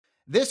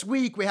This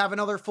week, we have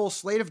another full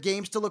slate of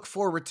games to look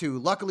forward to.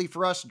 Luckily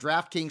for us,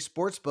 DraftKings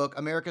Sportsbook,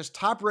 America's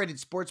top-rated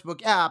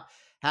sportsbook app,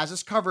 has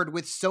us covered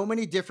with so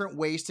many different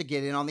ways to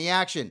get in on the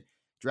action.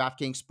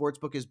 DraftKings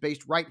Sportsbook is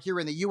based right here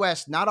in the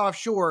U.S., not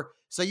offshore,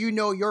 so you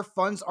know your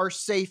funds are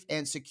safe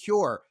and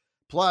secure.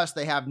 Plus,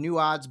 they have new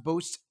odds,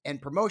 boosts,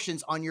 and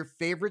promotions on your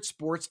favorite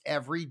sports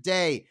every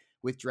day.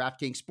 With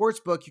DraftKings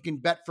Sportsbook, you can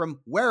bet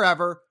from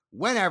wherever,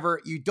 whenever.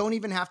 You don't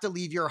even have to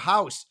leave your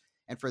house.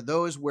 And for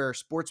those where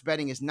sports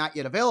betting is not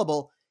yet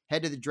available,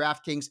 head to the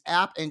DraftKings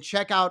app and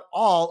check out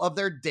all of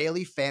their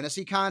daily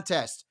fantasy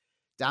contests.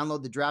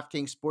 Download the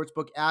DraftKings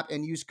Sportsbook app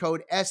and use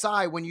code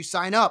SI when you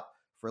sign up.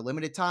 For a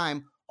limited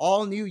time,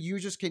 all new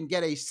users can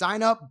get a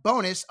sign-up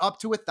bonus up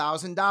to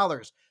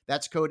 $1,000.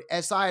 That's code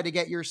SI to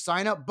get your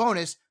sign-up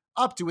bonus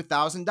up to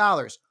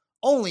 $1,000.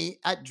 Only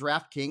at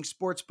DraftKings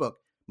Sportsbook.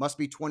 Must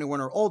be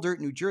 21 or older,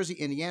 New Jersey,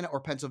 Indiana,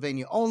 or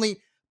Pennsylvania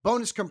only.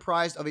 Bonus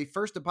comprised of a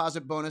first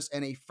deposit bonus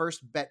and a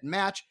first bet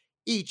match,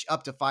 each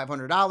up to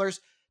 $500.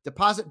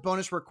 Deposit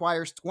bonus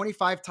requires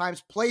 25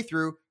 times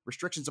playthrough.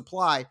 Restrictions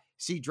apply.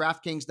 See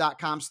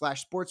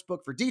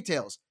DraftKings.com/sportsbook for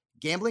details.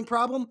 Gambling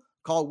problem?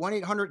 Call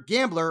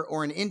 1-800-GAMBLER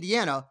or in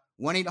Indiana,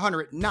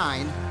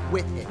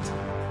 1-800-9-WITH-IT.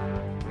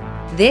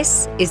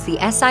 This is the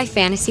SI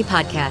Fantasy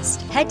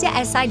Podcast. Head to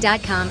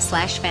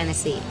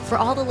SI.com/fantasy for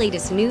all the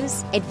latest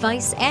news,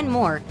 advice, and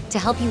more to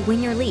help you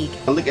win your league.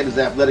 Look at his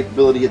athletic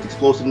ability, his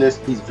explosiveness.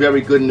 He's very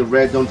good in the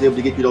red zone, able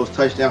to get you those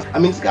touchdowns. I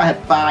mean, this guy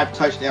had 5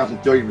 touchdowns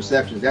and 30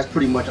 receptions. That's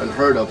pretty much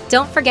unheard of.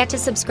 Don't forget to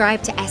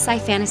subscribe to SI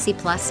Fantasy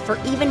Plus for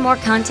even more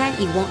content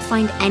you won't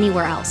find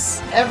anywhere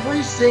else.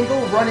 Every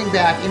single running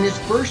back in his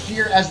first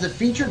year as the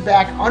featured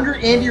back under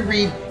Andy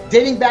Reid,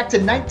 dating back to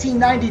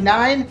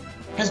 1999,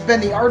 has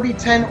been the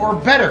RB10 or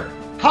better.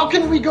 How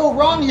can we go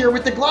wrong here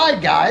with the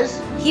glide,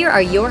 guys? Here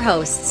are your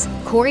hosts,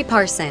 Corey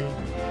Parson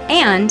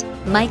and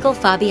Michael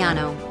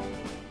Fabiano.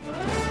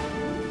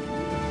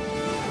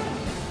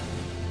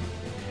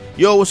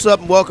 Yo, what's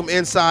up? And welcome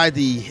inside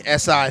the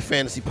SI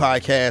Fantasy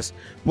Podcast,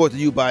 brought to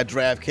you by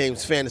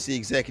DraftKings Fantasy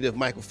Executive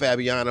Michael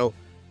Fabiano.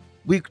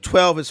 Week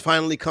 12 has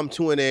finally come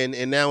to an end,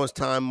 and now it's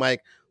time,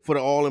 Mike, for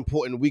the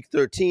all-important Week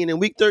 13.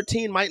 And Week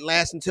 13 might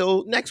last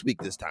until next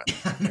week this time.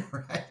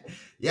 Right.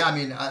 Yeah, I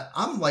mean,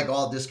 I'm like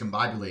all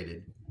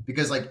discombobulated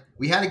because like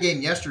we had a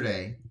game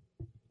yesterday,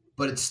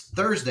 but it's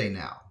Thursday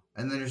now.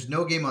 And then there's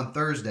no game on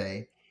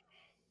Thursday.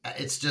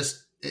 It's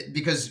just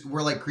because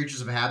we're like creatures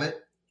of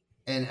habit.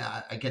 And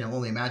I can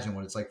only imagine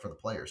what it's like for the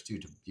players too,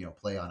 to,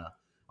 play on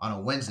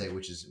a Wednesday,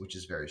 which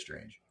is very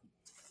strange.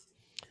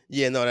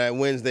 Yeah, no, that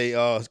Wednesday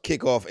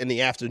kickoff in the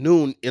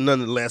afternoon, and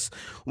nonetheless,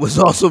 was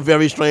also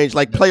very strange,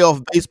 like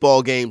playoff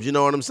baseball games, you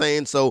know what I'm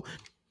saying? So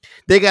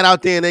they got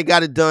out there and they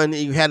got it done.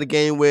 You had a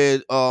game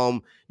where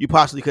you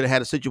possibly could have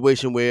had a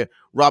situation where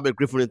Robert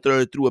Griffin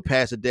III threw a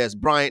pass to Des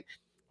Bryant,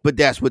 but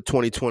that's what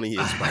 2020 is,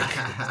 Mike.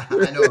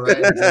 I know,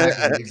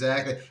 right?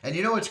 Exactly. And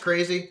you know what's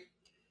crazy?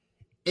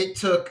 It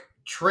took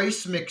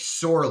Trace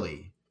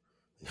McSorley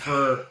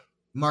for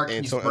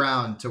Marquise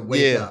Brown to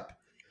wake up.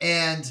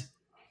 And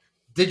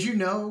did you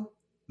know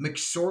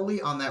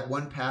McSorley on that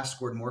one pass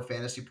scored more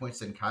fantasy points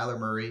than Kyler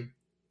Murray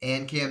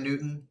and Cam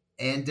Newton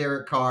and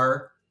Derek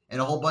Carr and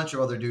a whole bunch of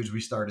other dudes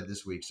we started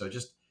this week. So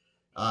just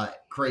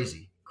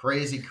crazy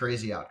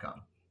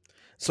outcome.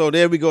 So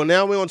there we go.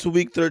 Now we're on to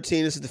Week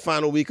 13. This is the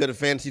final week of the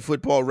fantasy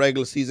football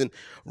regular season.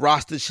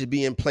 Rosters should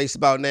be in place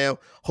about now.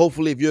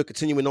 Hopefully, if you're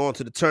continuing on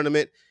to the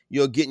tournament,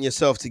 you're getting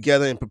yourself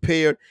together and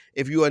prepared.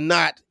 If you are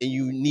not and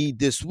you need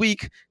this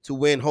week to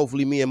win,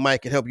 hopefully me and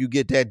Mike can help you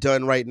get that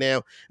done right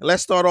now. And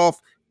let's start off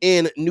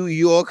in New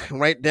York,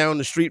 right down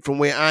the street from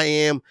where I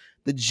am.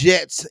 The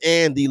Jets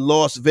and the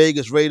Las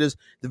Vegas Raiders.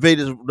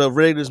 The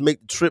Raiders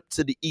make the trip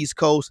to the East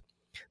Coast.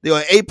 They are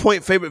an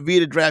 8-point favorite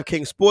via the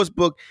DraftKings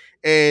Sportsbook.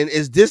 And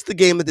is this the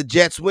game that the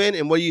Jets win?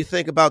 And what do you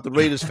think about the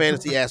Raiders'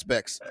 fantasy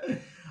aspects?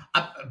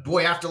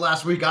 Boy, after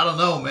last week, I don't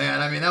know,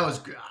 man. I mean, that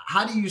was –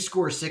 how do you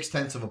score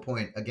 0.6 of a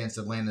point against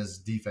Atlanta's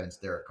defense,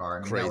 Derek Carr? I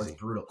mean, Crazy. That was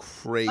brutal.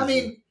 Crazy. I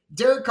mean,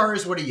 Derek Carr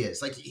is what he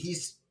is. Like,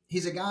 he's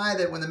a guy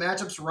that when the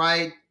matchup's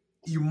right,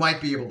 you might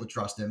be able to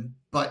trust him,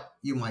 but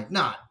you might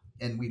not.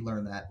 And we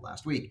learned that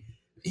last week.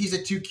 He's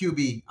a 2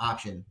 QB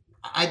option.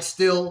 I'd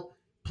still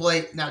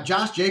play. Now,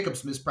 Josh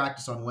Jacobs missed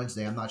practice on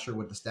Wednesday. I'm not sure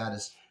what the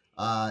status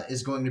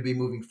is going to be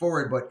moving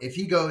forward. But if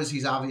he goes,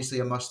 he's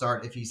obviously a must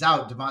start. If he's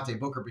out, Devontae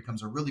Booker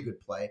becomes a really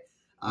good play.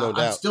 No doubt.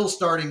 I'm still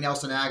starting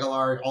Nelson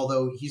Aguilar,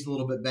 although he's a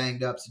little bit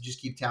banged up. So just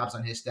keep tabs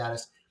on his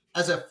status.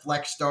 As a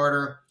flex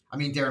starter, I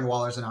mean, Darren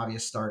Waller's an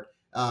obvious start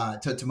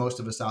to most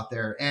of us out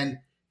there. And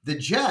the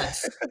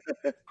Jets...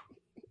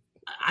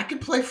 I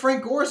could play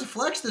Frank Gore as a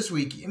flex this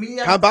week. I mean, he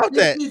had how about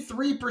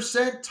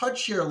 53%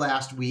 touch share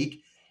last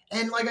week.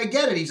 And like, I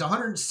get it. He's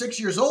 106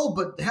 years old,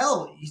 but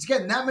hell, he's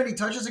getting that many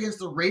touches against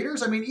the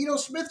Raiders. I mean, Eno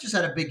Smith just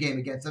had a big game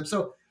against them.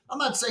 So I'm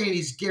not saying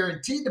he's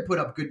guaranteed to put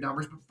up good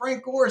numbers, but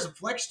Frank Gore as a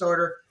flex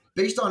starter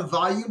based on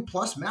volume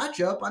plus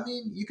matchup, I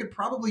mean, you could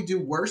probably do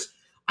worse.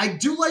 I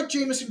do like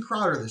Jamison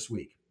Crowder this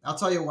week. I'll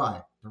tell you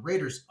why. The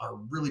Raiders are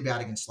really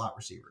bad against slot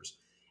receivers.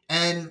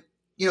 And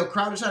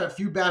Crowder's had a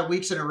few bad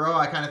weeks in a row.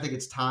 I kind of think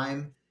it's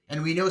time.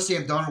 And we know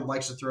Sam Darnold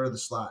likes to throw to the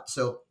slot.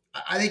 So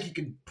I think you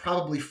can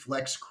probably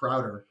flex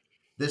Crowder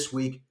this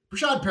week.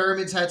 Rashad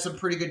Perriman's had some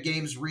pretty good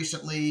games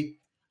recently.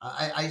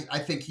 I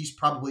think he's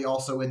probably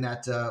also in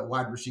that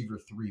wide receiver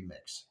 3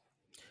 mix.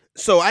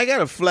 So I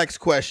got a flex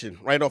question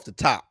right off the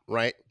top,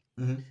 right?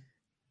 Mm-hmm.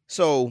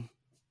 So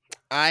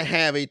I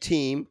have a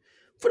team.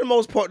 For the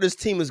most part, this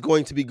team is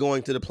going to be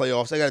going to the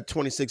playoffs. I got a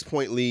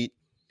 26-point lead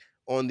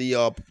on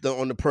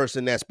the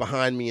person that's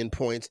behind me in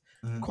points.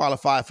 Mm-hmm.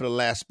 Qualified for the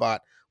last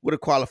spot. Would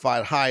have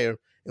qualified higher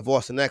if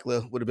Austin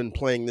Eckler would have been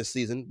playing this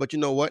season. But you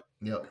know what?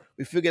 Yep.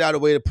 We figured out a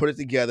way to put it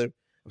together.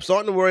 I'm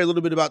starting to worry a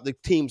little bit about the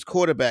team's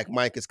quarterback,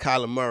 Mike, is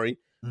Kyler Murray.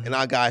 Mm-hmm. And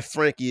our guy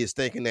Frankie is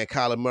thinking that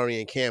Kyler Murray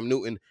and Cam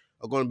Newton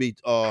are going to be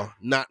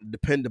not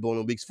dependable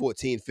in weeks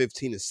 14,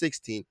 15, and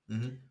 16.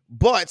 Mm-hmm.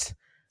 But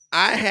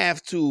I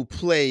have to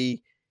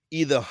play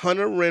either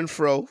Hunter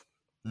Renfrow,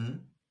 mm-hmm.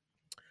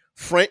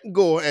 Frank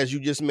Gore, as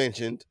you just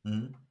mentioned,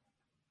 mm-hmm.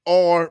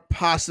 or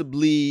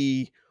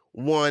possibly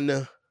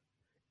one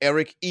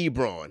Eric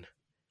Ebron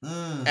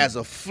as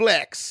a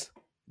flex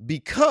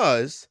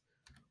because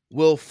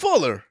Will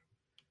Fuller,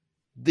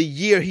 the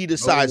year he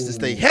decides to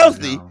stay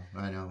healthy,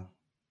 I know.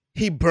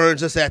 He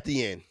burns us at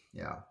the end.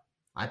 Yeah.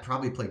 I'd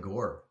probably play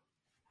Gore.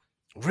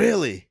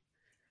 Really?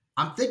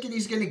 I'm thinking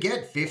he's going to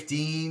get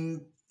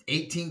 15,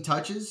 18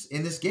 touches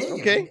in this game.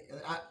 Okay.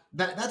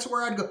 That's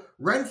where I'd go.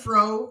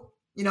 Renfrow,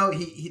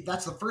 he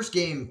that's the first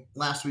game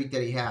last week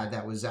that he had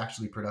that was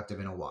actually productive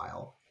in a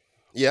while.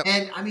 Yeah.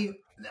 And,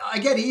 I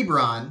get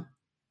Ebron,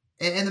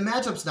 and the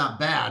matchup's not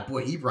bad.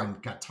 Boy,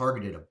 Ebron got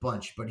targeted a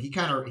bunch, but he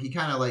kind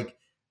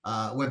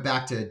of went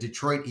back to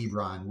Detroit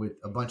Ebron with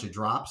a bunch of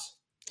drops.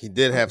 He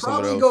did have some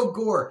of those. Probably go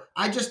Gore.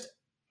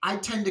 I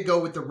tend to go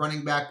with the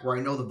running back where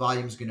I know the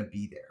volume is going to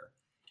be there.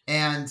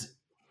 And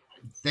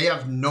they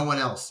have no one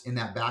else in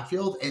that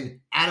backfield.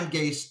 And Adam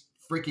Gase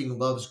freaking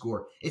loves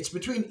Gore. It's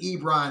between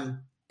Ebron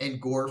and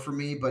Gore for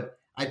me, but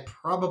I'd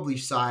probably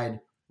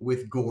side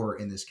with Gore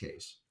in this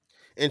case.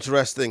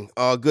 Interesting.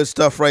 Good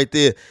stuff right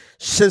there.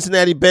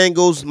 Cincinnati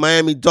Bengals,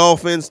 Miami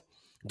Dolphins.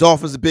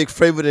 Dolphins a big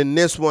favorite in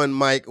this one,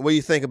 Mike. What do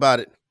you think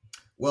about it?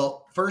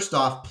 Well, first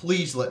off,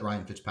 please let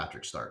Ryan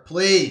Fitzpatrick start.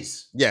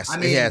 Please. Yes,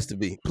 he has to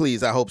be.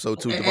 Please, I hope so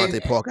too.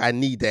 Devontae Parker, I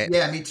need that.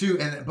 Yeah, me too.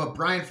 But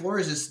Brian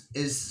Flores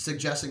is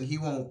suggesting he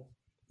won't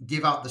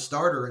give out the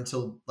starter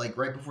until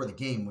right before the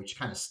game, which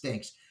kind of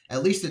stinks.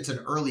 At least it's an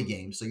early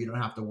game, so you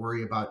don't have to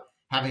worry about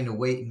having to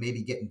wait and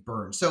maybe getting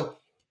burned. So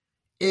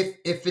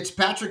if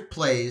Fitzpatrick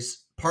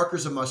plays,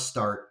 Parker's a must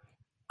start.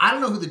 I don't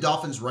know who the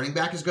Dolphins running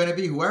back is going to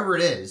be, whoever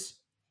it is.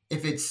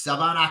 If it's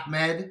Salvon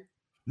Ahmed,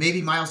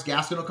 maybe Myles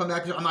Gaskin will come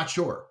back. I'm not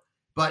sure.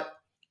 But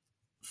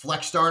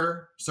flex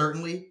starter,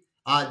 certainly.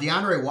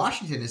 DeAndre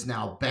Washington is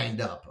now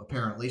banged up,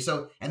 apparently.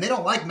 And they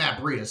don't like Matt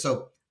Breida.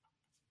 So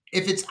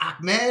if it's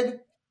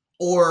Ahmed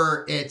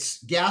or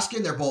it's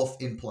Gaskin, they're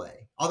both in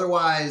play.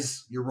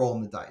 Otherwise, you're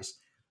rolling the dice.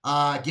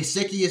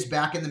 Gesicki is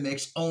back in the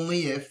mix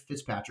only if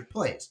Fitzpatrick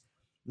plays.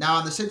 Now,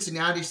 on the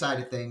Cincinnati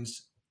side of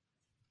things,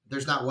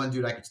 there's not one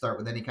dude I could start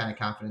with any kind of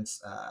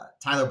confidence.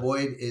 Tyler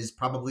Boyd is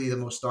probably the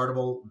most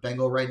startable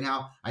Bengal right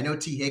now. I know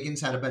T. Higgins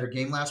had a better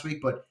game last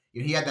week, but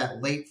he had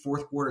that late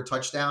fourth quarter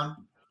touchdown,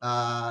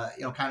 kind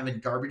of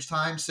in garbage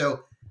time.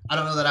 So I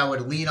don't know that I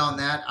would lean on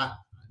that.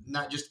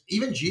 Not just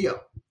even Gio.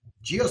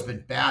 Gio's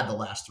been bad the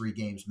last 3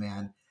 games,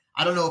 man.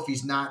 I don't know if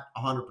he's not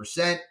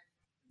 100%.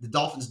 The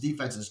Dolphins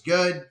defense is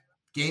good.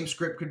 Game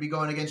script could be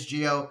going against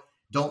Gio.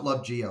 Don't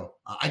love Gio.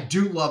 I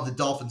do love the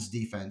Dolphins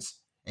defense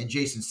and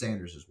Jason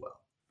Sanders as well.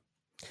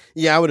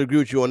 Yeah, I would agree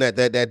with you on that.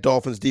 That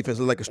Dolphins defense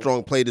is like a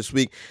strong play this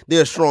week.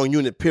 They're a strong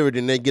unit, period,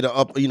 and they get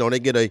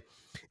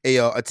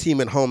a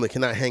team at home that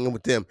cannot hang in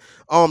with them.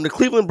 The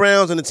Cleveland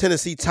Browns and the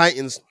Tennessee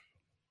Titans.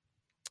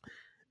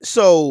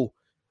 So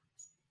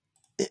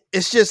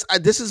it's just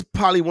this is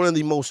probably one of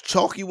the most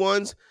chalky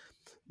ones,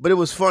 but it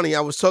was funny.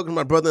 I was talking to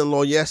my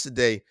brother-in-law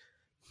yesterday,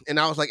 and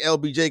I was like,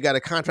 LBJ got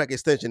a contract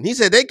extension. He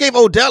said they gave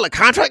Odell a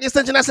contract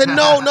extension. I said,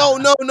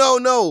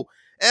 no.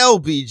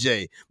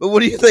 LBJ. But what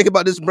do you think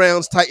about this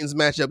Browns-Titans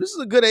matchup? This is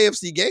a good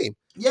AFC game.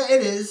 Yeah,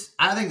 it is.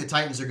 I think the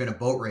Titans are going to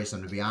boat race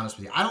them, to be honest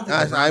with you. I don't think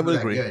the Browns are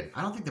that good.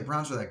 I don't think the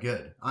Browns are that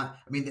good.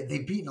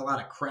 They've beaten a lot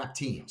of crap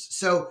teams.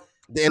 So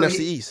the NFC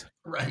East.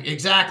 Right,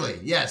 exactly.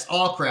 Yes,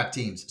 all crap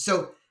teams.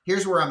 So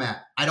here's where I'm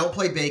at. I don't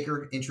play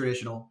Baker in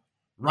traditional.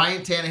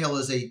 Ryan Tannehill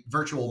is a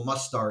virtual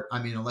must start.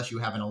 Unless you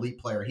have an elite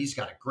player. He's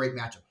got a great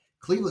matchup.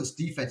 Cleveland's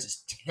defense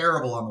is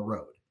terrible on the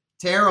road.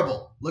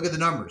 Terrible. Look at the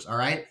numbers, all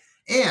right?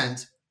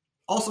 And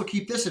also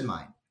keep this in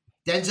mind.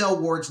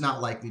 Denzel Ward's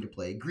not likely to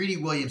play. Greedy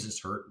Williams is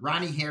hurt.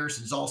 Ronnie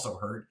Harrison's also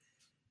hurt.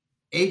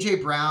 A.J.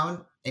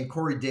 Brown and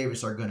Corey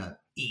Davis are going to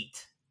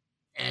eat.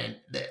 And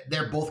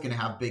they're both going to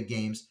have big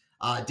games.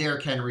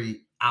 Derrick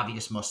Henry,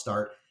 obvious must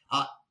start.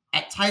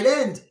 At tight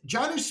end,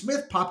 Jonnu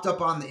Smith popped up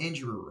on the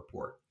injury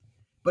report.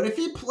 But if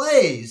he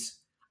plays,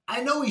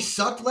 I know he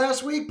sucked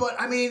last week, but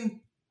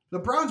the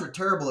Browns are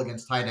terrible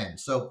against tight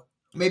ends. So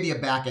maybe a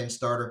back end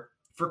starter.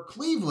 For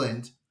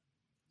Cleveland,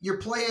 you're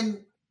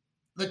playing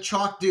the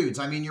chalk dudes.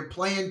 I mean, you're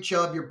playing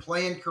Chubb, you're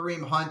playing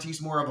Kareem Hunt.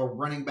 He's more of a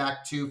running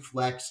back 2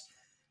 flex.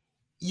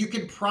 You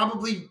can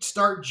probably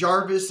start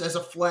Jarvis as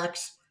a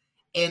flex,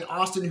 and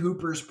Austin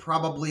Hooper's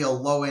probably a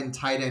low-end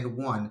tight end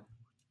 1.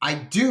 I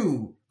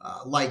do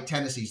like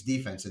Tennessee's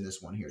defense in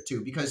this one here,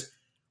 too, because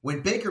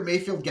when Baker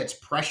Mayfield gets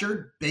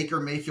pressured, Baker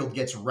Mayfield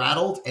gets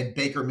rattled, and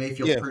Baker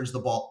Mayfield turns the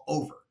ball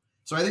over.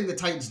 So I think the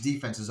Titans'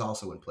 defense is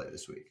also in play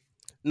this week.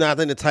 No, I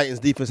think the Titans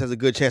defense has a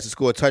good chance to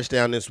score a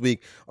touchdown this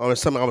week.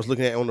 It's something I was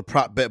looking at on the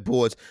prop bet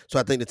boards. So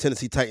I think the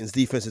Tennessee Titans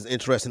defense is an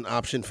interesting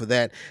option for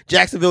that.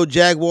 Jacksonville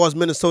Jaguars,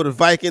 Minnesota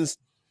Vikings.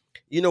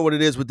 You know what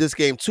it is with this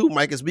game too,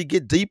 Mike. As we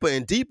get deeper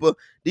and deeper,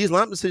 these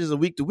line decisions are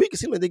week to week. It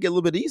seems like they get a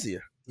little bit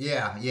easier.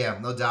 Yeah,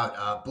 no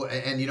doubt.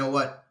 And you know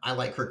what? I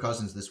like Kirk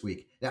Cousins this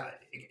week. Now,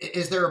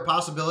 is there a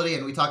possibility,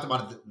 and we talked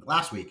about it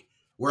last week,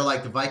 where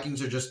like the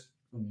Vikings are just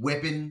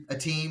whipping a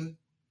team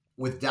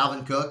with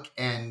Dalvin Cook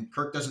and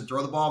Kirk doesn't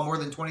throw the ball more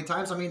than 20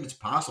 times? I mean, it's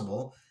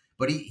possible,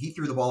 but he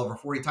threw the ball over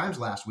 40 times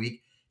last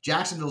week.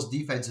 Jacksonville's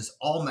defense is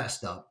all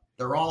messed up.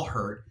 They're all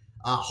hurt.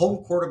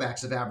 Home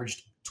quarterbacks have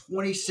averaged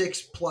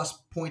 26 plus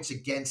points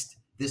against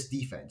this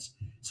defense.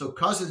 So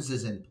Cousins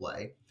is in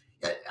play.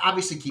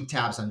 Obviously keep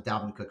tabs on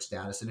Dalvin Cook's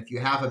status. And if you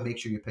have him, make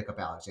sure you pick up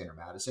Alexander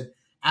Mattison.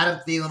 Adam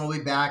Thielen will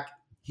be back.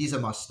 He's a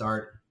must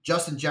start.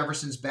 Justin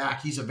Jefferson's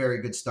back. He's a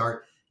very good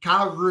start.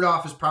 Kyle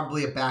Rudolph is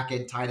probably a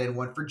back-end tight end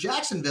 1 for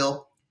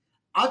Jacksonville.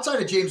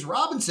 Outside of James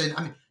Robinson,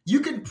 I mean, you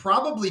can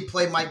probably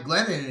play Mike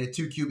Glennon in a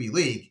 2 QB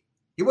league.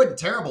 He wasn't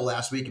terrible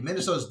last week, and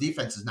Minnesota's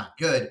defense is not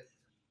good.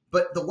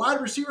 But the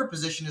wide receiver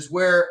position is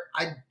where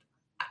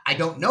I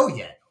don't know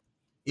yet.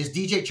 Is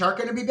DJ Chark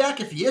going to be back?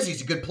 If he is,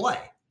 he's a good play.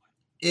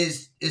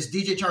 Is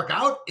DJ Chark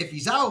out? If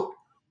he's out,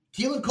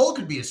 Keelan Cole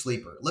could be a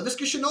sleeper.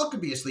 Laviska Shenault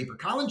could be a sleeper.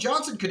 Colin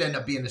Johnson could end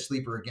up being a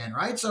sleeper again,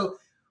 right? So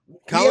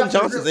Colin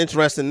Johnson's an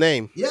interesting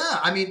name. Yeah,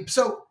 I mean,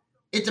 so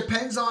it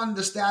depends on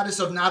the status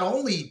of not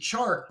only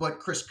Chark, but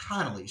Chris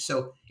Connolly.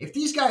 So if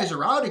these guys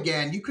are out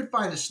again, you could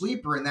find a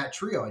sleeper in that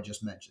trio I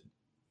just mentioned.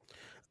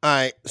 All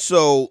right,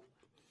 so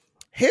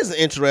here's an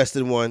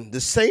interesting one.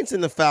 The Saints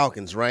and the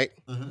Falcons, right?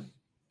 Mm-hmm.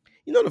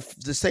 You know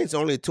the Saints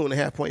are only a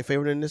 2.5 point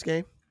favorite in this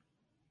game?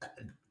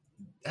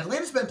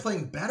 Atlanta's been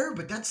playing better,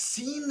 but that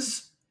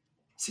seems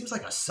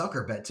like a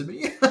sucker bet to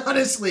me,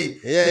 honestly.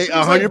 Yeah,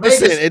 100%.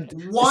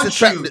 It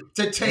wants you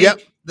to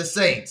take the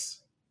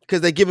Saints.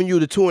 Because they're giving you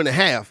the 2.5.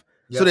 Yep.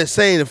 So they're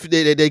saying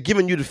they're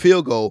giving you the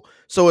field goal.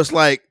 So it's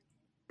like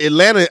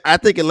Atlanta, I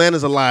think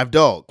Atlanta's a live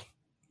dog.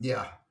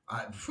 Yeah.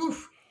 And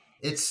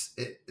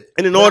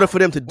in order for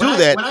them to do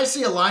that. When I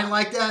see a line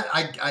like that,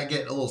 I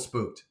get a little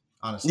spooked.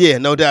 Honestly. Yeah,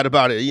 no doubt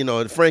about it. You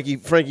know, Frankie,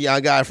 our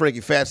guy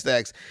Frankie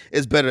Fatstacks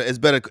is better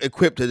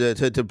equipped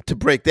to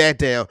break that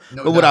down.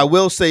 No doubt. What I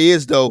will say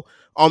is though,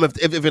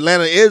 if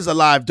Atlanta is a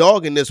live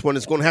dog in this one,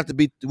 it's going to have to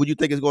be. Would you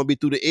think it's going to be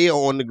through the air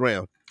or on the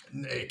ground?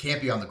 It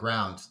can't be on the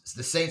ground.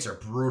 The Saints are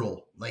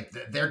brutal. Like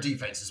their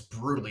defense is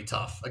brutally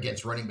tough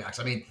against running backs.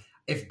 I mean,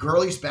 if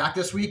Gurley's back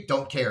this week,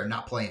 don't care,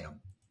 not playing him.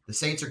 The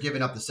Saints are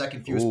giving up the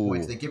second fewest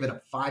points. They've given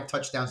up 5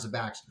 touchdowns to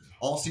backs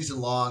all season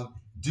long.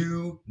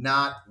 Do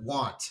not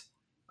want.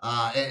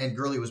 And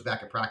Gurley was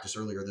back at practice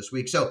earlier this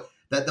week. So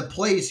the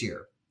plays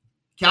here,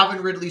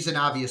 Calvin Ridley's an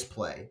obvious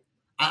play.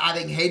 I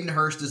think Hayden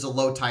Hurst is a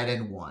low tight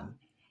end 1.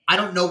 I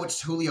don't know what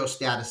Julio's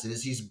status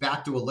is. He's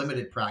back to a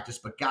limited practice,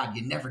 but God,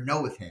 you never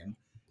know with him.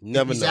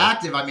 If he's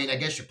active, I mean, I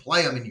guess you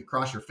play him and you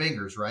cross your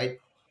fingers, right?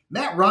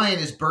 Matt Ryan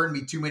has burned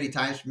me too many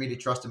times for me to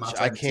trust him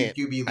outside the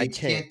QB league.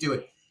 Can't do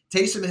it.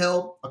 Taysom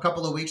Hill, a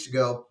couple of weeks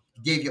ago,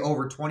 gave you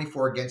over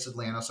 24 against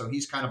Atlanta, so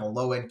he's kind of a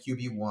low-end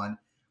QB1.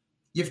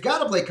 You've got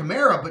to play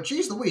Kamara, but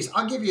geez Louise,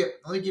 let me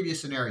give you a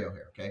scenario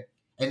here, okay?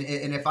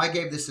 And if I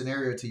gave this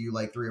scenario to you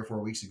like 3 or 4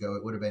 weeks ago,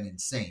 it would have been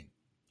insane.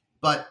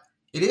 But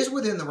it is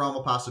within the realm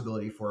of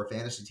possibility for a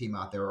fantasy team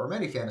out there, or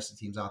many fantasy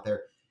teams out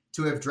there,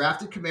 to have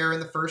drafted Kamara in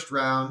the first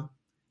round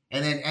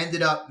and then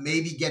ended up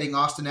maybe getting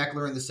Austin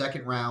Eckler in the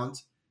second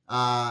round.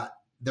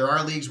 There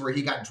are leagues where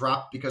he got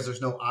dropped because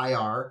there's no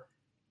IR.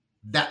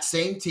 That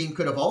same team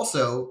could have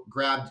also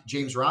grabbed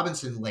James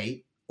Robinson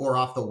late or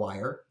off the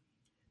wire.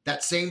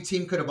 That same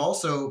team could have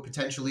also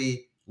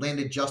potentially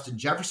landed Justin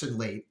Jefferson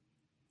late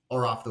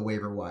or off the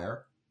waiver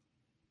wire.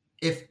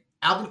 If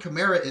Alvin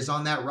Kamara is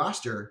on that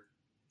roster,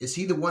 is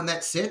he the one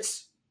that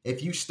sits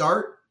if you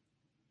start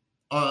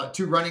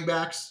 2 running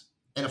backs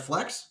and a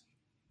flex?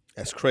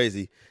 That's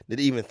crazy. Did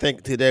even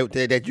think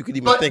that you could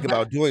even think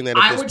about doing that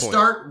at this point. I would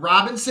start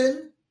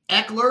Robinson,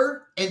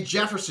 Eckler, and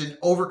Jefferson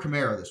over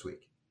Kamara this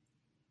week.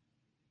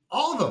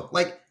 All of them.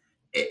 Like,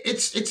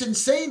 it's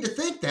insane to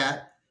think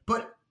that,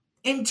 but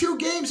in 2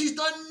 games, he's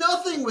done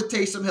nothing with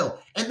Taysom Hill.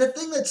 And the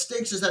thing that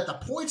stinks is that the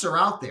points are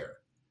out there.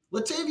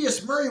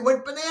 Latavius Murray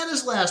went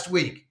bananas last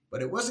week,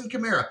 but it wasn't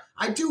Kamara.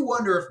 I do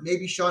wonder if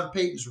maybe Sean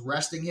Payton's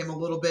resting him a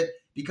little bit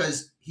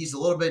because he's a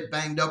little bit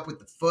banged up with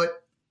the foot,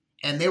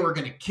 and they were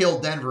going to kill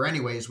Denver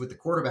anyways with the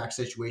quarterback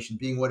situation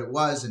being what it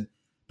was, and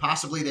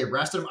possibly they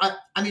rested him.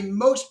 I mean,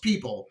 most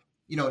people,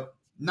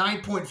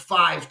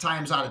 9.5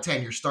 times out of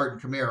 10, you're starting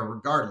Kamara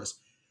regardless.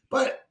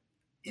 But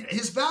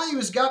his value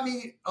has got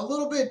me a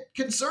little bit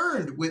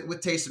concerned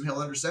with Taysom Hill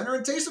under center.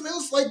 And Taysom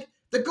Hill's like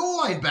the goal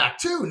line back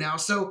too now.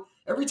 So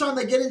every time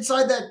they get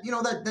inside that,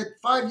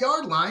 that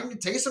 5-yard line,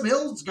 Taysom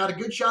Hill's got a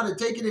good shot at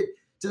taking it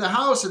to the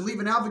house and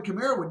leaving Alvin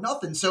Kamara with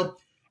nothing. So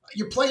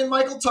you're playing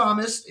Michael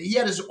Thomas. He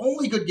had his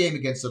only good game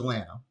against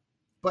Atlanta,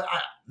 but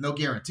no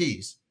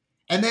guarantees.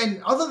 And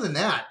then other than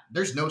that,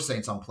 there's no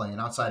Saints I'm playing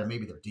outside of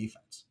maybe their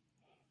defense.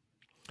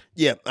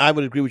 Yeah, I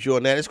would agree with you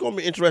on that. It's going to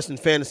be an interesting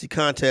fantasy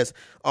contest.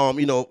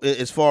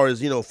 As far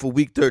as for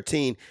Week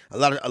 13, a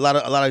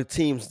lot of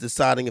teams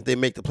deciding if they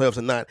make the playoffs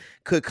or not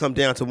could come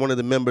down to one of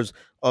the members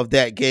of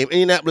that game.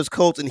 Indianapolis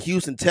Colts and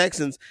Houston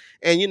Texans,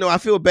 and I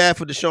feel bad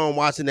for Deshaun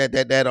Watson that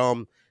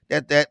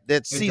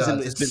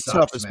season has been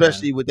tough,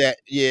 especially man. With that.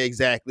 Yeah,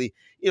 exactly.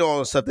 All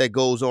the stuff that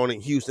goes on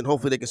in Houston.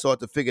 Hopefully, they can start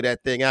to figure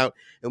that thing out,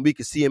 and we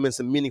can see him in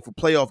some meaningful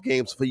playoff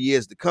games for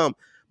years to come.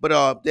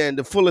 But then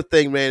the Fuller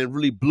thing, man, it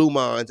really blew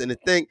minds, and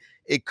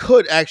it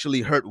could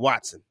actually hurt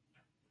Watson.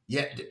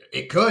 Yeah,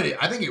 it could.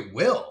 I think it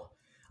will.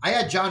 I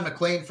had John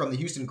McClain from the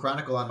Houston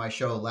Chronicle on my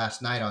show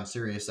last night on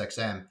Sirius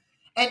XM,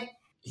 and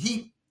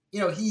he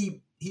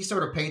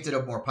sort of painted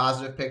a more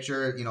positive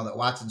picture. That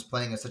Watson's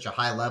playing at such a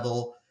high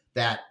level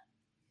that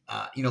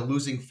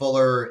losing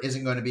Fuller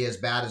isn't going to be as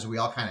bad as we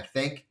all kind of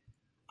think.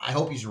 I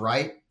hope he's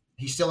right.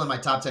 He's still in my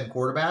top 10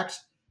 quarterbacks,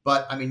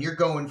 but I mean, you're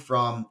going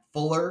from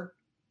Fuller,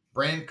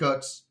 Brandon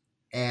Cooks,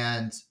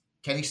 and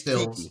Kenny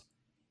Stills,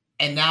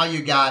 and now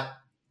you got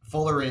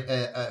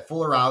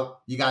Fuller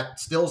out. You got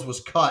Stills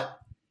was cut,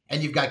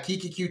 and you've got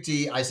Kiki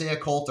QT, Isaiah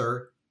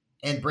Coulter,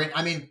 and Brent.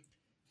 I mean,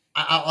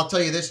 I'll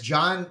tell you this: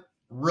 John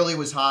really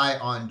was high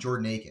on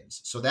Jordan Akins,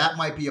 so that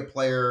might be a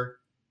player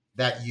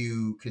that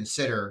you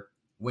consider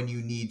when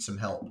you need some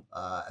help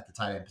at the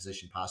tight end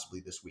position, possibly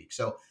this week.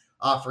 So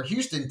for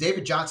Houston,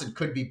 David Johnson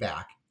could be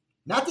back.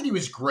 Not that he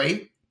was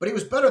great, but he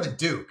was better than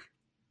Duke.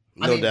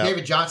 No doubt.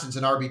 David Johnson's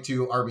an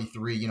RB2,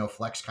 RB3,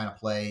 flex kind of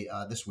play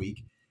this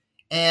week.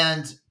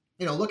 And,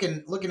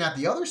 looking at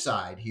the other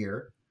side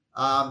here,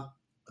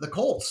 the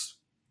Colts,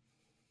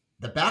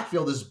 the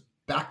backfield is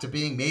back to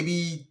being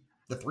maybe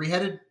the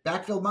 3-headed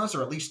backfield monster,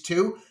 or at least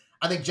 2.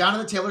 I think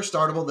Jonathan Taylor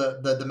startable.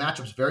 The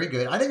matchup's very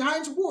good. I think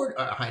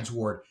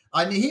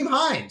Nyheim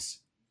Hines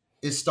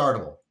is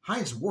startable.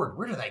 Hines Ward,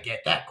 where did I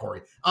get that,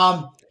 Corey?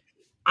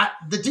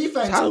 The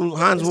defense.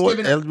 Hines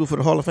Ward eligible for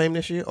the Hall of Fame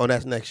this year, or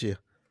that's next year?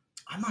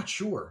 I'm not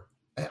sure.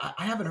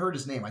 I haven't heard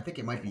his name. I think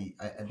it might be.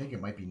 I think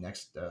it might be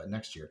next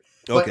year.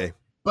 Okay.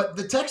 But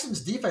the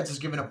Texans' defense has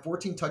given up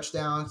 14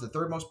 touchdowns, the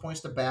third most points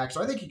to back.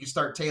 So I think you can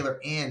start Taylor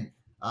and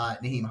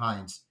Nyheim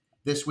Hines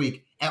this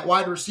week at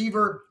wide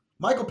receiver.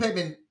 Michael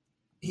Pittman,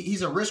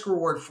 he's a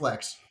risk-reward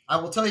flex. I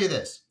will tell you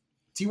this: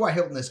 T.Y.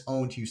 Hilton has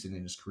owned Houston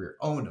in his career.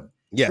 Owned him.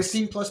 Yes.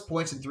 15-plus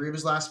points in 3 of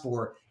his last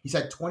 4. He's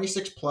had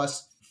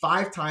 26-plus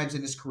 5 times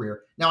in his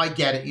career. Now I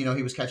get it.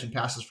 He was catching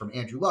passes from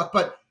Andrew Luck,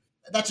 but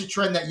that's a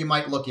trend that you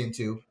might look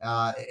into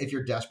if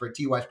you're desperate.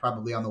 T.Y.'s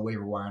probably on the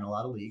waiver wire in a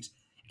lot of leagues.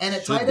 And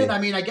at tight end, I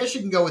mean, I guess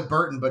you can go with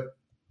Burton, but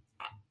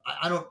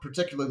I don't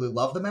particularly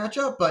love the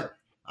matchup. But,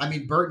 I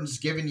mean, Burton's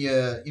given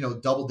you,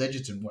 double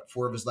digits in,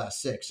 4 of his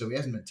last 6, so he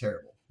hasn't been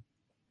terrible.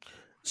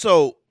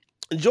 So,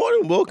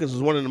 Jordan Wilkins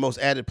was one of the most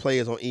added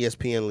players on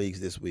ESPN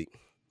leagues this week.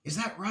 Is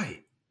that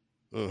right?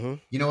 Mm-hmm.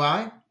 You know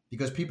why?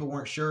 Because people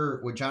weren't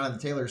sure what Jonathan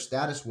Taylor's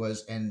status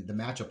was, and the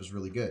matchup was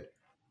really good.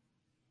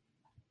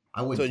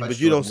 I wouldn't. But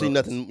you don't see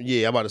nothing.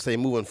 Yeah, I'm about to say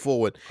moving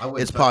forward,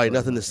 it's probably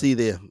nothing to see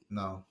there.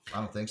 No, I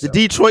don't think so. The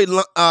Detroit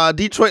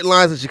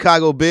Lions and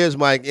Chicago Bears,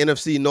 Mike,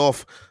 NFC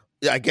North.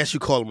 I guess you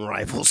call them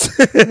rivals.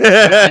 I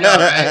know,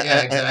 right?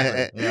 Yeah,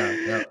 exactly.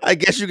 Yeah. I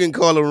guess you can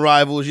call them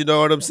rivals. You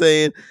know what I'm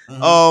saying?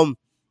 Mm-hmm.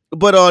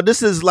 But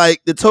this is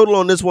like the total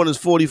on this one is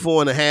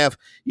 44.5.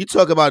 You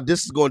talk about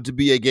this is going to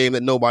be a game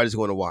that nobody's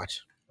going to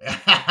watch.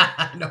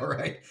 I know,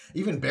 right?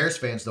 Even Bears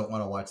fans don't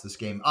want to watch this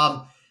game.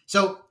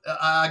 So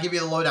I'll give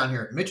you the lowdown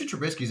here. Mitchell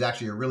Trubisky is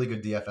actually a really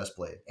good DFS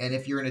play. And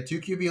if you're in a 2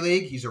 QB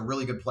league, he's a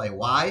really good play.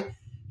 Why?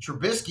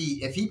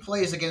 Trubisky, if he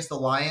plays against the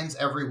Lions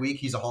every week,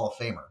 he's a Hall of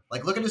Famer.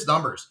 Like, look at his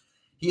numbers.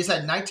 He has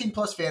had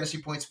 19-plus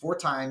fantasy points 4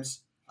 times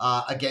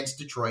against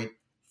Detroit.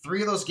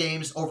 3 of those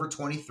games over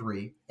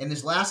 23. In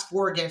his last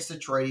 4 against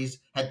Detroit, he's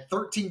had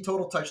 13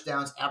 total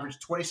touchdowns,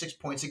 averaged 26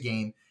 points a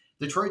game.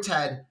 Detroit's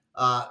had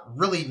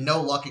really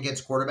no luck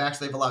against quarterbacks.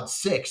 They've allowed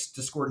 6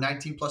 to score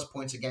 19-plus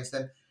points against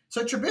them.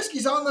 So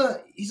Trubisky's on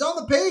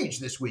the page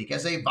this week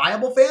as a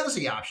viable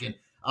fantasy option.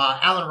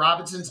 Allen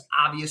Robinson's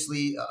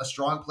obviously a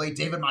strong play.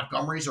 David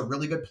Montgomery's a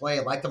really good play.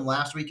 I liked him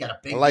last week. Had a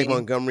big. I like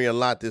Montgomery a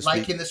lot this week.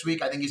 Like him this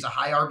week. I think he's a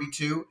high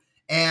RB2.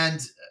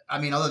 And I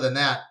mean, other than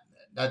that,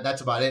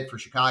 that's about it for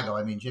Chicago.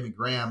 I mean, Jimmy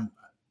Graham,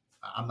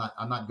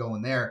 I'm not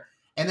going there.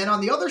 And then on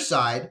the other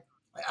side,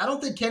 I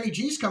don't think Kenny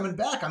G's coming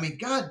back. I mean,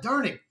 God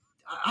darn it,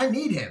 I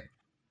need him.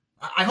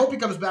 I hope he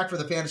comes back for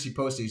the fantasy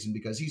postseason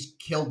because he's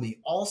killed me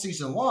all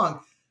season long.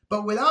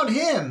 But without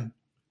him,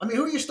 I mean,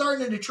 who are you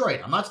starting in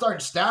Detroit? I'm not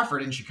starting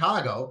Stafford in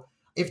Chicago.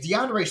 If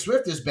DeAndre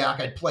Swift is back,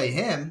 I'd play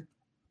him.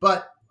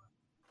 But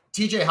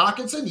TJ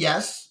Hawkinson,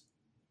 yes.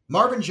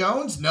 Marvin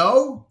Jones,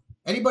 no.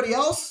 Anybody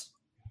else?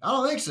 I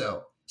don't think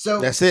so. So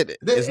that's it.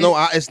 It's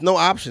no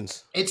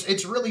options.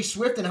 It's really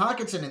Swift and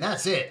Hawkinson, and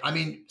that's it. I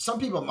mean, some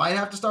people might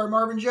have to start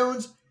Marvin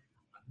Jones.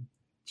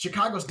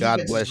 Chicago's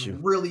defense is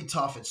really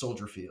tough at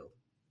Soldier Field.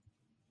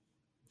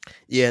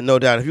 Yeah, no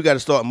doubt. If you got to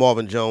start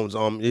Marvin Jones,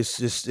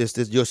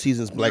 it's your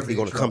season's likely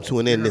going to come to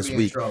an end this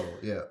week.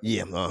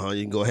 You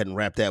can go ahead and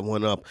wrap that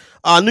one up.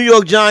 New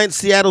York Giants,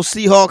 Seattle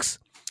Seahawks.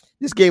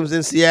 This game is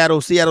in Seattle.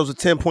 Seattle's a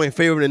 10-point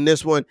favorite in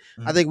this one.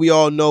 Mm-hmm. I think we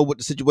all know what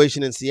the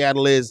situation in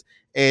Seattle is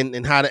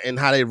and how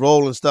they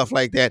roll and stuff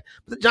like that.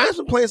 But the Giants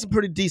been playing some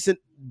pretty decent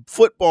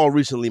football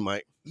recently,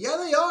 Mike. Yeah,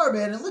 they are,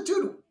 man. And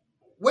dude,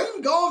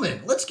 Wayne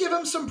Gallman, let's give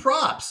him some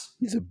props.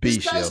 He's a beast.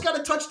 This guy's got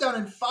a touchdown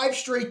in 5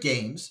 straight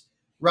games,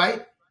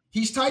 right?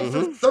 He's tied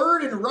for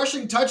third in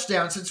rushing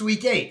touchdowns since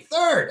week 8.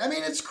 Third. I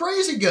mean, it's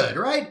crazy good,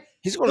 right?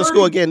 He's going to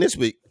score again this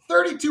week.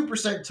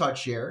 32%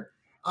 touch share.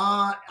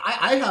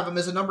 I have him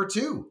as a number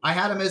 2. I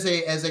had him as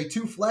a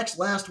 2 flex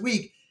last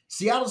week.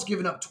 Seattle's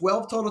given up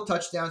 12 total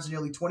touchdowns and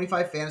nearly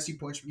 25 fantasy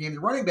points per game to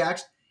running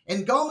backs,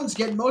 and Gallman's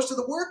getting most of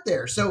the work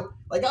there. So,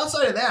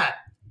 outside of that,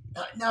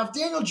 now if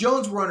Daniel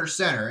Jones were under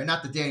center, and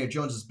not that Daniel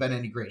Jones has been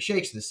any great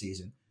shakes this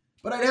season,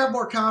 but I'd have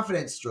more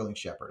confidence in Sterling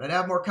Shepard. I'd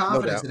have more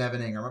confidence in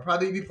Evan Ingram. I'd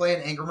probably be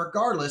playing Ingram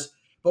regardless.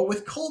 But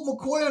with Colt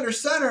McCoy under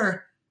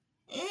center,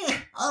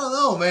 I don't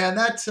know, man.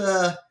 That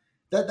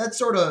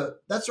sort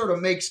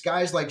of makes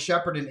guys like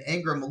Shepard and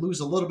Ingram lose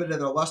a little bit of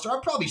their luster.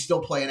 I'm probably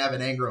still playing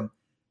Evan Ingram,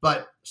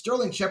 but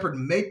Sterling Shepard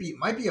might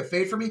be a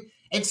fade for me.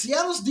 And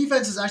Seattle's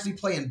defense is actually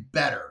playing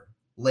better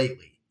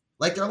lately.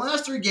 Their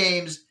last 3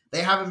 games,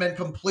 they haven't been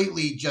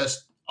completely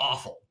just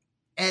awful.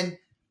 And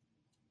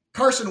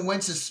Carson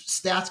Wentz's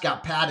stats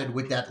got padded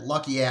with that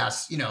lucky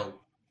ass,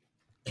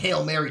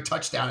 Hail Mary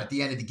touchdown at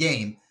the end of the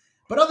game.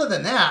 But other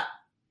than that,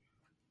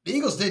 the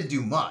Eagles didn't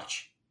do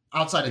much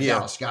outside of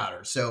Dallas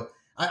Goedert. So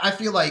I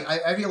feel like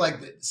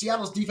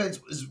Seattle's defense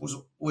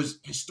was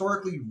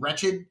historically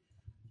wretched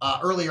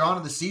earlier on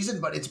in the season,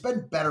 but it's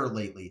been better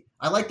lately.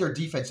 I like their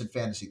defense in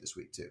fantasy this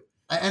week too.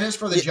 And as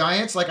for the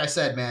Giants, like I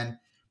said, man,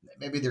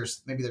 maybe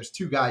there's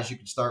 2 guys you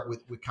can start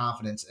with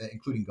confidence,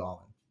 including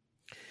Gallman.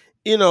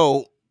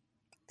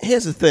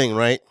 Here's the thing,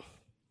 right?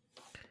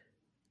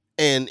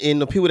 And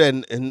the people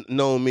that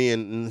know me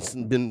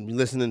and been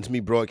listening to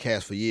me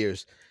broadcast for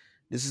years,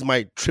 this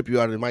might trip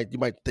you out. You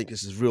might think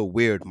this is real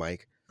weird,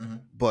 Mike. Mm-hmm.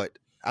 But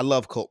I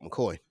love Colt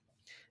McCoy.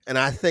 And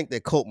I think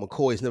that Colt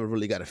McCoy has never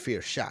really got a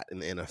fair shot in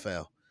the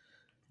NFL.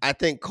 I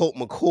think Colt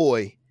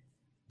McCoy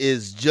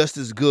is just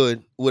as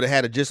good, would have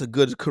had just a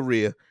good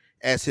career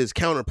as his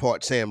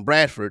counterpart, Sam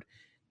Bradford,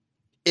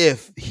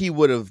 if he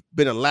would have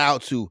been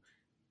allowed to.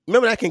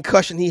 Remember that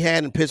concussion he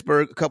had in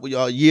Pittsburgh a couple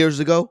of years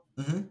ago?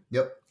 Mm-hmm.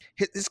 Yep.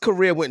 His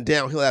career went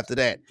downhill after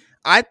that.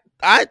 And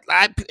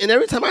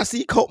every time I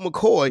see Colt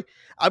McCoy,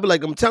 I'll be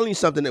like, I'm telling you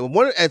something.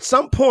 At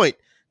some point,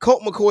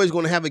 Colt McCoy is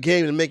going to have a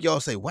game and make y'all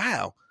say,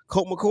 wow,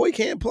 Colt McCoy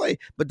can't play.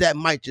 But that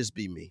might just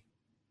be me.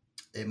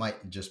 It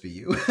might just be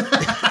you.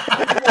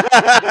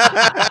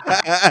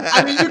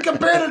 I mean, you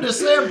compared him to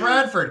Sam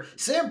Bradford.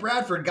 Sam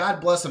Bradford,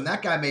 God bless him,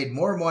 that guy made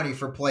more money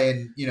for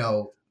playing,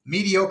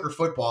 mediocre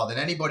football than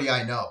anybody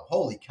I know.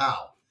 Holy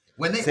cow.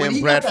 Sam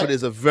Bradford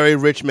is a very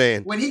rich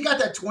man. When he got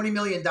that $20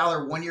 million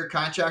 1-year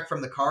contract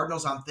from the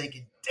Cardinals, I'm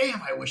thinking,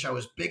 damn, I wish I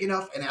was big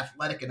enough and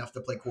athletic enough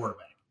to play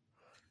quarterback.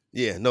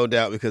 Yeah, no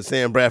doubt, because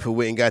Sam Bradford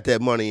went and got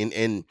that money.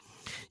 And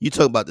you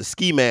talk about the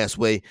ski mask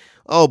way.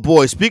 Oh,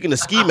 boy, speaking of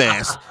ski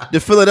masks, the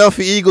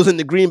Philadelphia Eagles and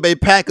the Green Bay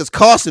Packers,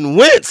 Carson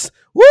Wentz.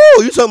 Woo,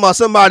 you talking about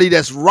somebody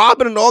that's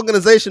robbing an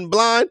organization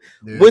blind?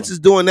 Dude, Wentz is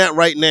doing that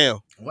right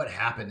now. What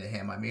happened to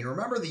him? I mean,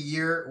 remember the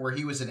year where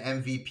he was an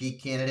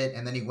MVP candidate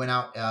and then he went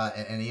out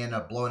and he ended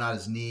up blowing out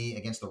his knee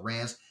against the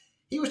Rams?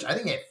 He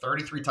had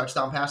 33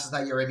 touchdown passes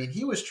that year. I mean,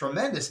 he was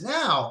tremendous.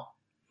 Now,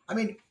 I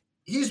mean,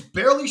 he's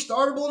barely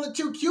startable in a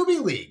 2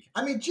 QB league.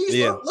 I mean, geez,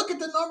 look at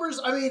the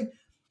numbers. I mean,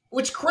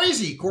 what's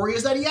crazy, Corey,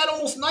 is that he had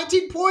almost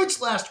 19 points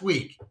last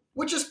week,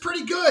 which is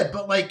pretty good,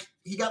 but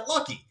he got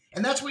lucky.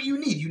 And that's what you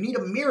need. You need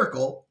a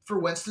miracle for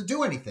Wentz to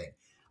do anything.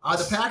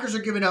 The Packers are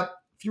giving up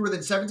fewer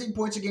than 17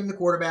 points a game to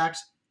quarterbacks.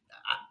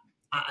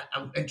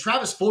 And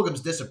Travis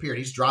Fulgham's disappeared.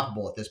 He's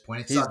droppable at this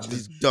point. It sucks.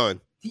 He's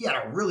done. He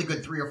had a really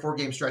good 3 or 4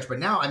 game stretch, but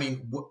now, I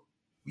mean,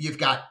 you've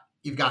got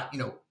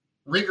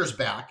Rieger's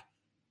back,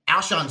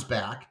 Alshon's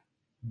back,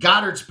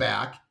 Goddard's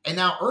back, and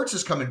now Ertz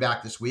is coming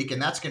back this week,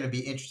 and that's going to be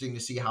interesting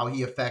to see how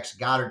he affects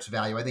Goddard's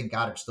value. I think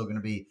Goddard's still going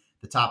to be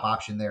the top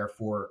option there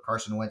for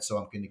Carson Wentz, so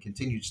I'm going to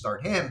continue to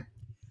start him.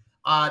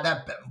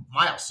 That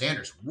Miles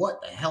Sanders,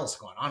 what the hell is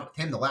going on with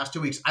him the last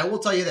 2 weeks? I will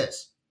tell you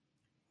this.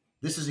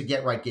 This is a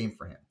get-right game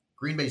for him.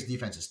 Green Bay's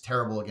defense is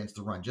terrible against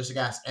the run. Just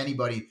ask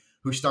anybody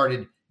who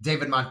started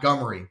David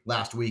Montgomery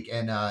last week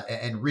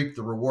and reaped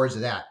the rewards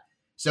of that.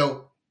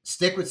 So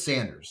stick with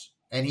Sanders,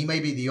 and he may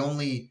be the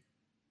only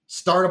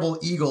startable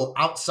Eagle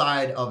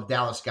outside of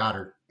Dallas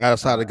Goedert.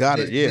 Outside of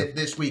Goedert,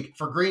 this week.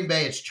 For Green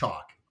Bay, it's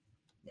chalk.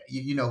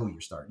 You know who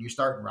you're starting. You're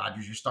starting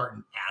Rodgers. You're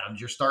starting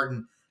Adams. You're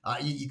starting.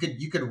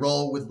 You could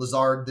roll with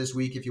Lazard this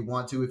week if you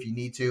want to, if you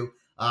need to.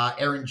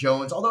 Aaron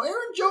Jones, although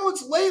Aaron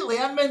Jones lately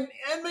hadn't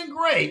been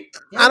great.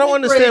 I don't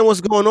understand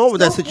what's going on with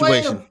that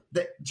situation.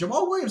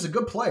 Jamal Williams is a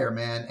good player,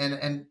 man.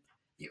 And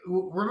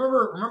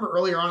remember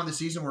earlier on in the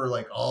season, we were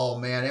like, oh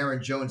man,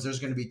 Aaron Jones, there's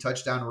going to be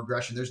touchdown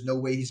regression. There's no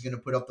way he's going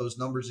to put up those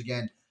numbers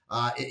again.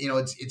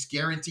 It's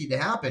guaranteed to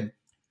happen.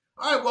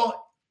 All right,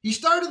 well, he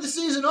started the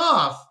season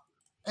off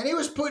and he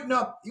was putting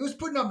up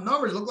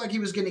numbers. It looked like he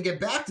was going to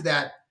get back to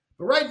that.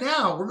 But right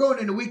now, we're going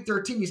into week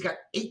 13. He's got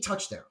 8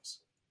 touchdowns.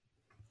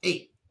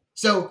 8.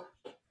 So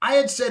I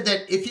had said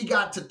that if he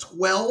got to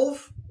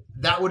 12,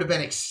 that would have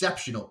been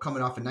exceptional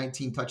coming off a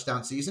 19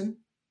 touchdown season.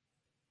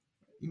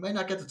 He might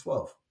not get to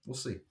 12. We'll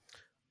see.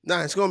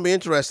 Nah, it's going to be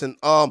interesting.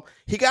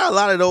 He got a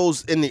lot of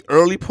those in the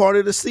early part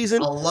of the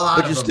season. A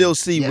lot, but you still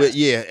see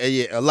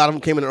a lot of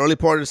them came in the early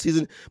part of the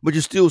season. But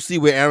you still see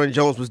where Aaron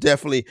Jones was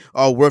definitely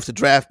worth the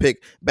draft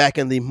pick back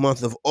in the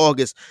month of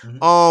August.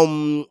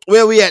 Mm-hmm.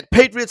 Where we at?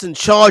 Patriots and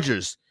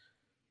Chargers.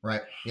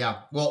 Right.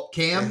 Yeah. Well,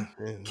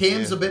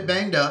 Cam's a bit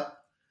banged up.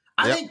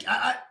 I think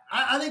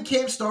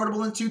Cam's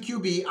startable in 2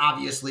 QB.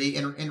 Obviously,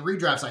 in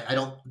redrafts, I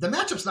don't. The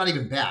matchup's not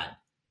even bad.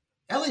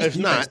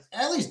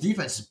 LA's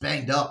defense is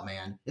banged up,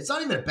 man. It's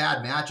not even a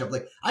bad matchup.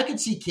 Like I could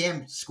see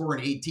Cam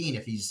scoring 18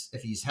 if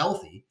he's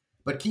healthy,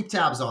 but keep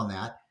tabs on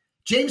that.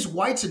 James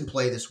White's in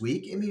play this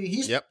week. I mean,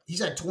 he's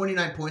had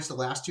 29 points the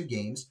last 2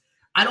 games.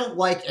 I don't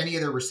like any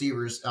of their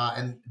receivers,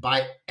 and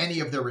by any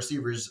of their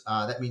receivers,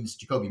 that means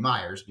Jacoby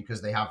Myers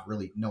because they have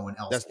really no one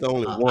else. That's the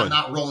only one. I'm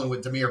not rolling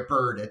with Damiere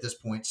Byrd at this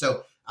point,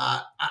 so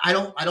I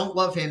don't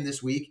love him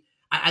this week.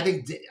 I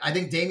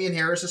think Damian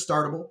Harris is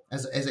startable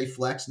as a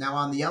flex. Now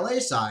on the LA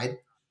side,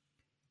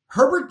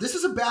 Herbert, this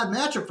is a bad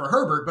matchup for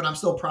Herbert, but I'm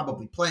still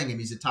probably playing him.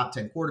 He's a top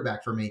 10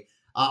 quarterback for me.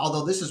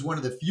 Although this is one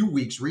of the few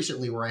weeks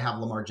recently where I have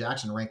Lamar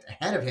Jackson ranked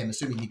ahead of him,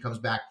 assuming he comes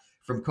back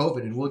from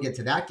COVID, and we'll get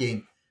to that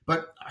game.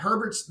 But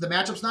the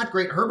matchup's not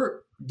great.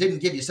 Herbert didn't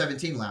give you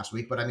 17 last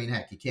week, but I mean,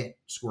 heck, you can't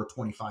score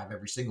 25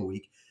 every single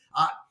week.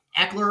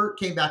 Eckler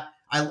came back.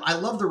 I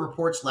love the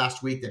reports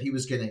last week that he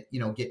was going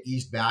to, get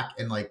eased back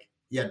and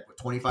he had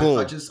 25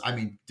 touches. I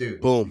mean,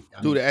 dude. Boom.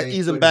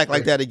 Ease him back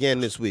like that again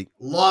this week.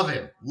 Love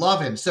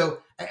him. So,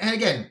 and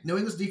again, New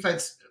England's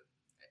defense,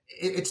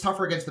 it's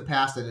tougher against the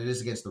pass than it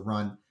is against the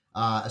run,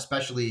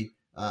 especially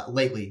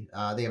lately.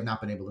 They have not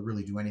been able to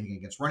really do anything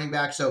against running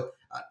back. So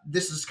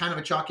this is kind of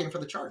a chalk game for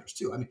the Chargers,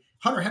 too. I mean,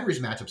 Hunter Henry's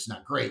matchup's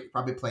not great.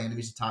 Probably playing him.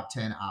 He's a top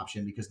 10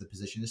 option because the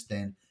position is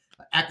thin.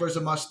 Eckler's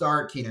a must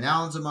start. Keenan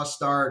Allen's a must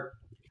start.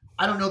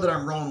 I don't know that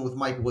I'm rolling with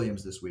Mike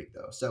Williams this week,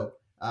 though. So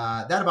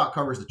that about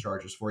covers the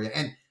Chargers for you.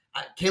 And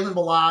Kalen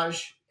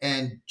Ballage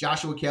and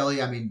Joshua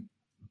Kelly, I mean,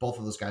 both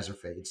of those guys are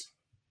fades.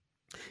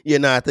 Yeah,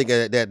 no, I think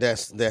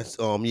that's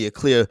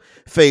clear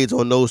fades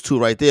on those two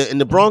right there.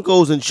 And the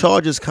Broncos and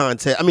Chargers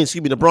contest,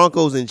 the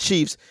Broncos and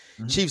Chiefs.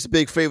 Mm-hmm. Chiefs a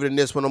big favorite in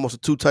this one, almost a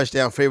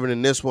 2-touchdown favorite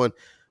in this one.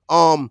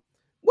 What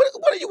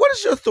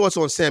is your thoughts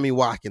on Sammy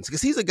Watkins?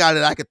 Because he's a guy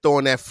that I could throw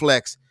in that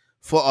flex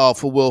for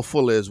Will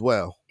Fuller as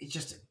well. He's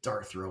just a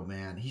dart throw,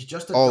 man. He's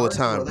just a all dart the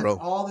time, throw.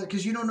 bro.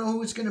 Because you don't know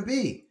who it's going to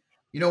be.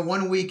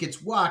 1 week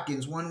it's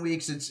Watkins, 1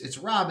 week it's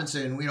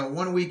Robinson.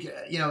 1 week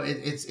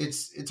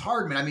it's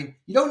Hardman. I mean,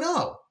 you don't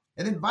know.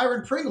 And then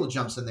Byron Pringle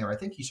jumps in there. I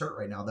think he's hurt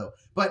right now, though.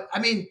 But, I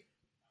mean,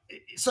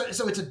 so it's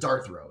a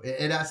dart throw.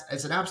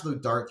 It's an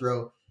absolute dart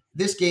throw.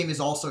 This game is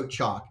also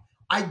chalk.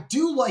 I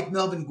do like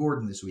Melvin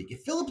Gordon this week.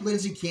 If Phillip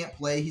Lindsay can't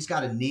play, he's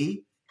got a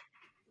knee.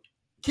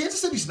 Kansas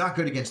City's not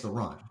good against the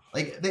run.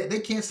 Like, they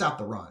can't stop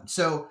the run.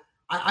 So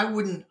I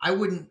wouldn't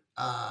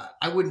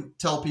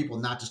tell people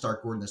not to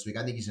start Gordon this week.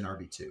 I think he's an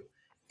RB2.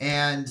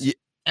 And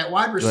at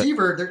wide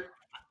receiver,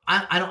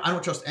 I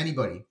don't trust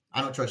anybody.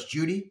 I don't trust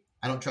Judy.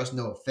 I don't trust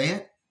Noah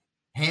Fant.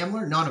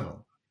 Hamler, none of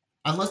them.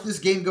 Unless this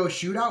game goes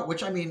shootout,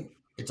 which, I mean,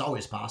 it's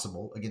always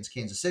possible against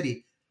Kansas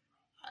City,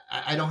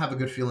 I don't have a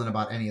good feeling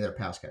about any of their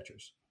pass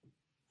catchers.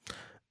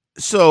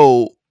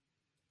 So,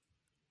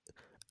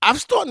 I'm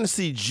starting to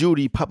see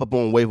Judy pop up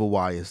on waiver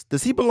wires.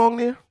 Does he belong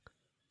there?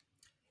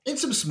 In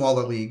some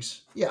smaller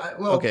leagues. Yeah,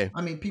 well, okay. I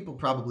mean, people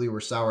probably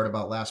were soured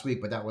about last week,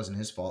 but that wasn't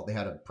his fault. They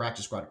had a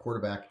practice squad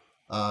quarterback,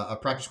 a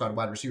practice squad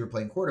wide receiver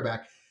playing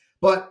quarterback.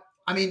 But,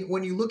 I mean,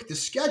 when you look at the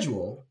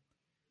schedule,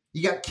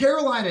 you got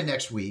Carolina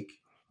next week,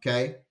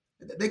 okay?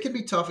 They can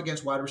be tough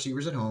against wide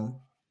receivers at home.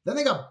 Then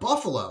they got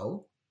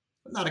Buffalo,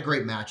 not a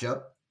great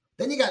matchup.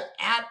 Then you got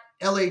at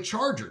LA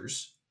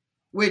Chargers,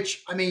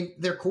 which, I mean,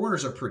 their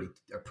corners are pretty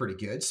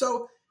good.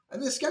 So, I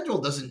mean, the schedule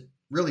doesn't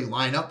really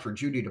line up for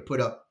Judy to put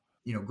up,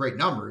 great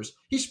numbers.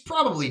 He's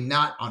probably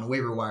not on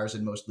waiver wires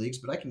in most leagues,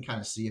 but I can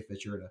kind of see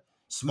if you're in a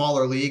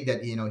smaller league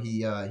that,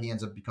 he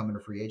ends up becoming a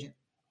free agent.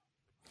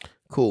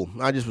 Cool.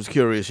 I just was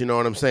curious, you know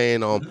what I'm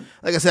saying?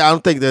 Like I said, I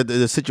don't think that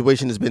the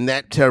situation has been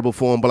that terrible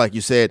for him, but like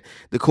you said,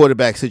 the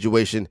quarterback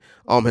situation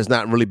has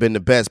not really been the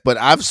best. But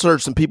I've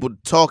heard some people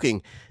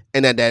talking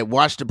and that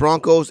watch the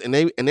Broncos, and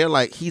they're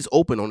like, he's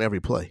open on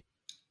every play.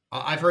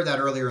 I've heard that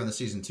earlier in the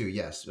season too.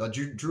 Yes,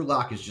 Drew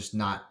Lock is just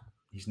not.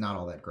 He's not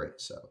all that great.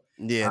 So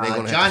yeah, they're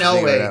going to have to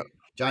figure it out.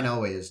 John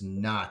Elway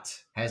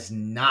has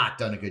not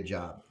done a good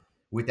job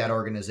with that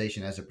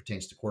organization as it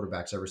pertains to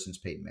quarterbacks ever since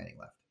Peyton Manning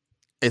left.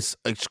 It's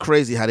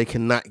crazy how they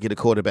cannot get a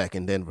quarterback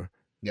in Denver.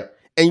 Yep.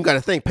 And you got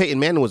to think Peyton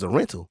Manning was a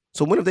rental.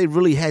 So when have they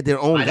really had their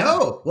own? I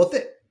know. Well,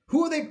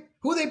 who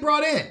they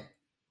brought in?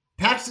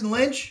 Paxton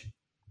Lynch,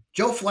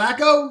 Joe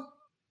Flacco.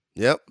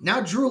 Yep.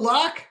 Now Drew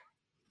Lock.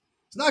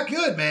 It's not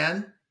good,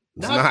 man.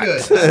 Not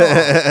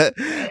good.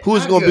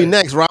 Who's going to be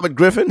next? Robert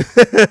Griffin?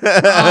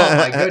 Oh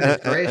my goodness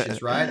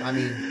gracious! Right? I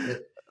mean,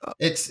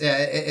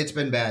 it's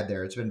been bad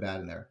there. It's been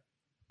bad in there.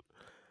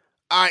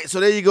 All right, so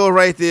there you go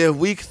right there.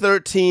 Week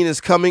 13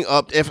 is coming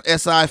up.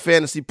 SI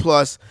Fantasy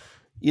Plus,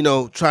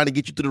 trying to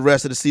get you through the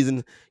rest of the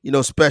season,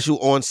 special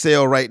on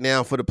sale right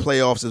now for the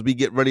playoffs as we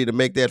get ready to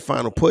make that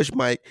final push,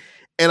 Mike.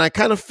 And I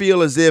kind of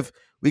feel as if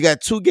we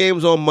got 2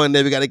 games on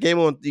Monday. You got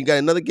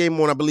another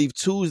game on, I believe,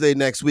 Tuesday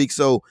next week.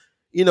 So,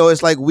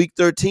 it's like week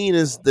 13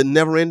 is the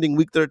never-ending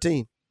week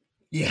 13.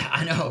 Yeah,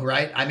 I know,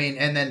 right? I mean,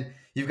 and then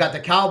you've got the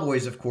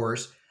Cowboys, of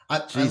course.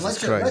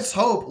 Let's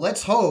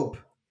hope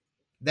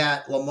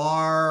that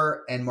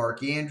Lamar and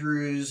Mark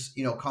Andrews,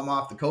 come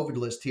off the COVID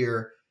list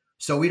here,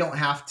 so we don't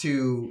have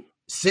to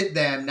sit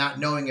them not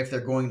knowing if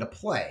they're going to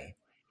play,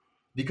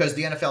 because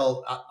the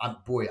NFL,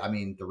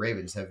 the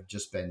Ravens have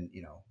just been,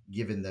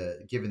 given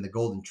the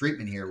golden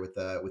treatment here with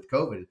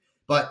COVID.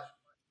 But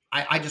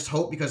I just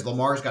hope, because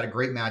Lamar's got a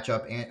great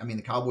matchup, and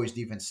the Cowboys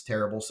defense is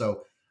terrible.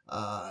 So,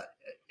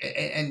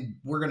 and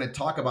we're going to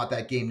talk about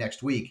that game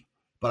next week.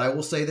 But I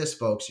will say this,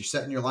 folks: you're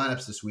setting your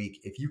lineups this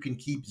week. If you can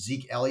keep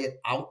Zeke Elliott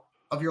out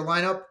of your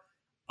lineup,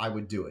 I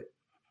would do it.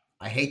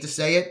 I hate to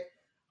say it.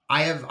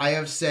 I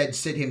have said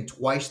sit him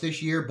twice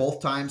this year.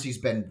 Both times he's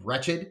been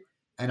wretched,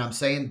 and I'm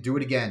saying do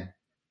it again.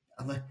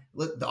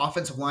 The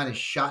offensive line is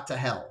shot to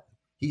hell.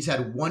 He's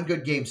had 1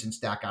 good game since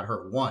Dak got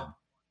hurt. 1.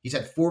 He's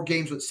had 4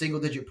 games with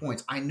single-digit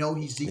points. I know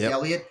he's Zeke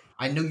Elliott.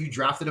 I know you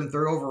drafted him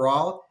 3rd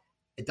overall.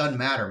 It doesn't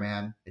matter,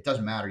 man. It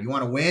doesn't matter. You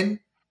want to win?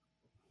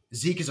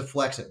 Zeke is a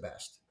flex at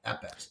best.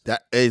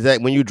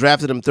 That when you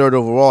drafted him 3rd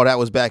overall, that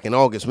was back in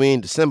August. We're in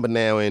December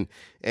now, and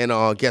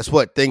guess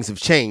what? Things have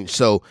changed.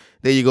 So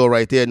there you go,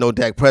 right there. No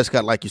Dak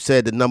Prescott, like you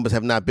said. The numbers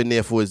have not been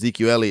there for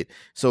Ezekiel Elliott.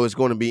 So it's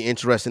going to be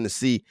interesting to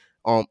see.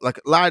 Like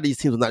a lot of these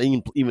teams are not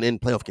even in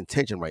playoff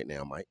contention right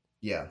now, Mike.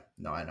 Yeah,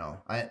 no, I know.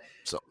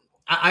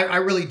 I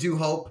really do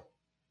hope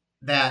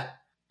that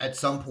at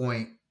some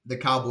point the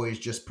Cowboys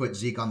just put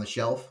Zeke on the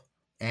shelf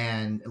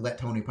and let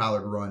Tony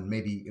Pollard run,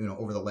 maybe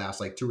over the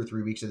last 2 or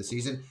 3 weeks of the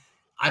season.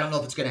 I don't know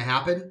if it's going to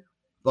happen,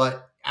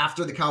 but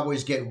after the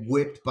Cowboys get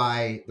whipped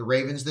by the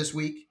Ravens this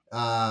week,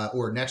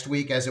 or next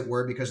week, as it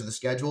were, because of the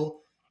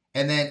schedule,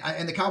 and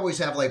the Cowboys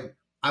have,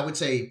 I would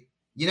say,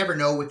 you never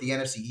know with the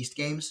NFC East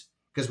games,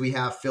 because we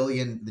have Philly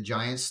and the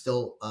Giants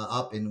still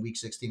up in week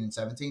 16 and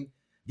 17.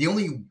 The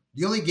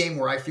only game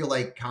where I feel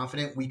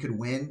confident we could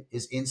win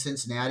is in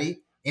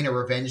Cincinnati in a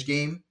revenge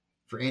game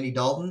for Andy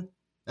Dalton.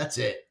 That's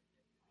it.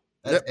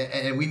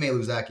 And we may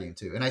lose that game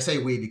too. And I say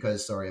we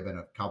because, I've been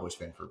a Cowboys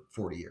fan for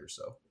 40 years.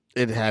 So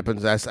it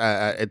happens.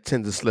 It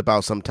tends to slip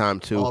out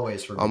sometime too.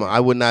 Always for me. I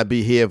would not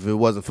be here if it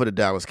wasn't for the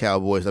Dallas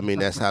Cowboys. I mean,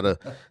 that's how the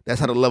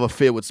love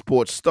affair with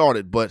sports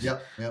started. But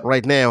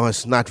right now,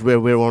 it's not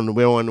where we're on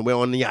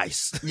the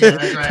ice. Yeah,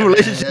 that's right, the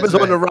relationship is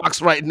right. on the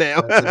rocks right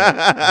now. That's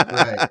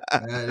right.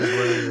 That is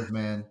what it is,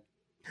 man.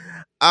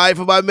 All right,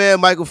 for my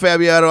man, Michael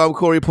Fabiano, I'm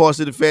Corey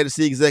Parson, the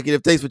Fantasy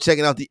Executive. Thanks for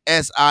checking out the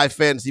SI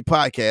Fantasy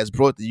Podcast,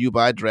 brought to you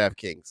by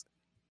DraftKings.